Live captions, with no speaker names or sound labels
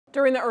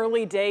During the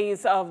early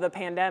days of the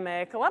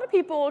pandemic, a lot of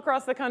people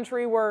across the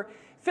country were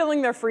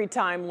filling their free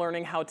time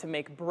learning how to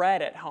make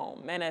bread at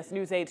home. And as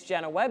News 8's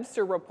Jenna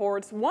Webster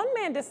reports, one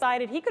man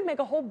decided he could make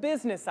a whole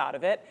business out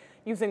of it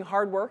using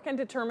hard work and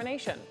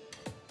determination.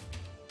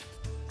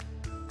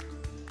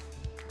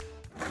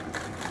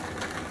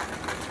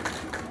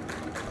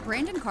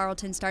 Brandon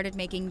Carleton started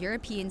making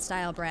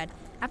European-style bread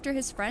after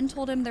his friend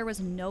told him there was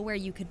nowhere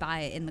you could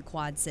buy it in the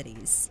Quad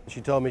Cities. She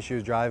told me she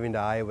was driving to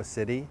Iowa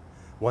City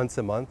once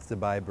a month to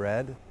buy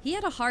bread. He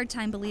had a hard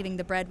time believing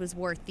the bread was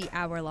worth the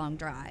hour-long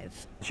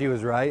drive. She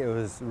was right. It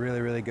was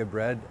really, really good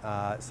bread.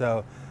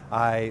 So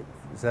I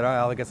said, all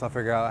right, I guess I'll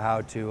figure out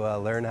how to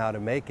learn how to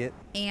make it.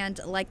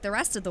 And like the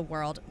rest of the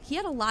world, he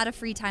had a lot of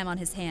free time on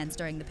his hands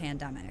during the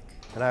pandemic.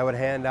 And I would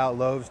hand out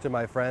loaves to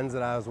my friends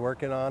that I was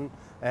working on,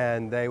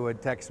 and they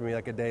would text me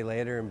like a day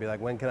later and be like,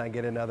 when can I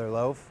get another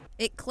loaf?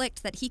 It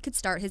clicked that he could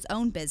start his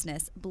own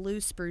business, Blue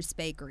Spruce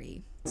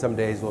Bakery. Some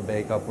days we'll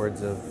bake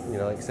upwards of,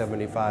 like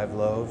 75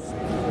 loaves.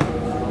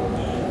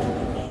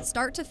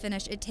 Start to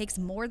finish, it takes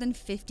more than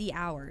 50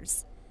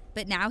 hours.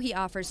 But now he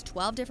offers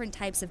 12 different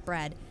types of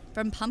bread,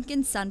 from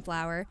pumpkin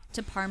sunflower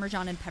to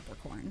Parmesan and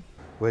peppercorn.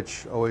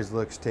 Which always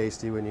looks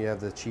tasty when you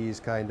have the cheese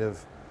kind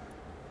of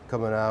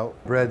coming out.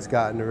 Bread's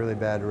gotten a really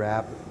bad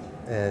rap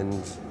and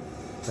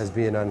as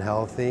being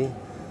unhealthy,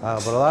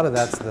 but a lot of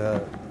that's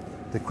the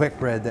quick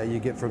bread that you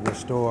get from the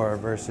store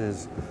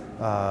versus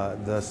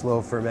the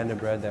slow fermented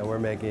bread that we're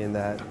making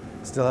that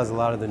still has a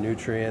lot of the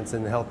nutrients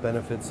and health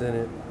benefits in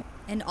it.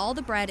 And all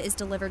the bread is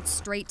delivered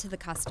straight to the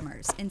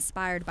customers,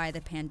 inspired by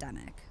the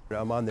pandemic.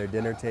 I'm on their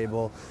dinner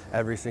table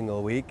every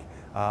single week,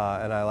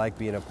 and I like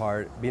being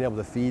able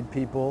to feed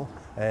people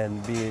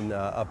and being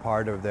a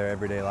part of their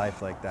everyday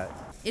life like that.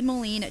 In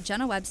Moline,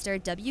 Jenna Webster,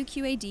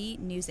 WQAD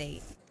News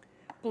 8.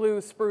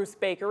 Blue Spruce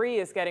Bakery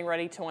is getting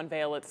ready to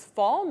unveil its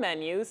fall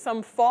menu.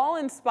 Some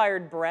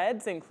fall-inspired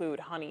breads include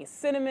honey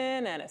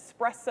cinnamon and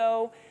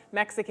espresso,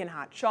 Mexican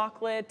hot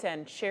chocolate,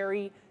 and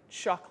cherry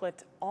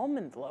chocolate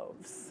almond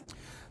loaves.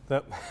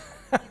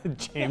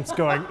 James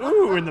going,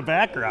 ooh, in the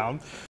background.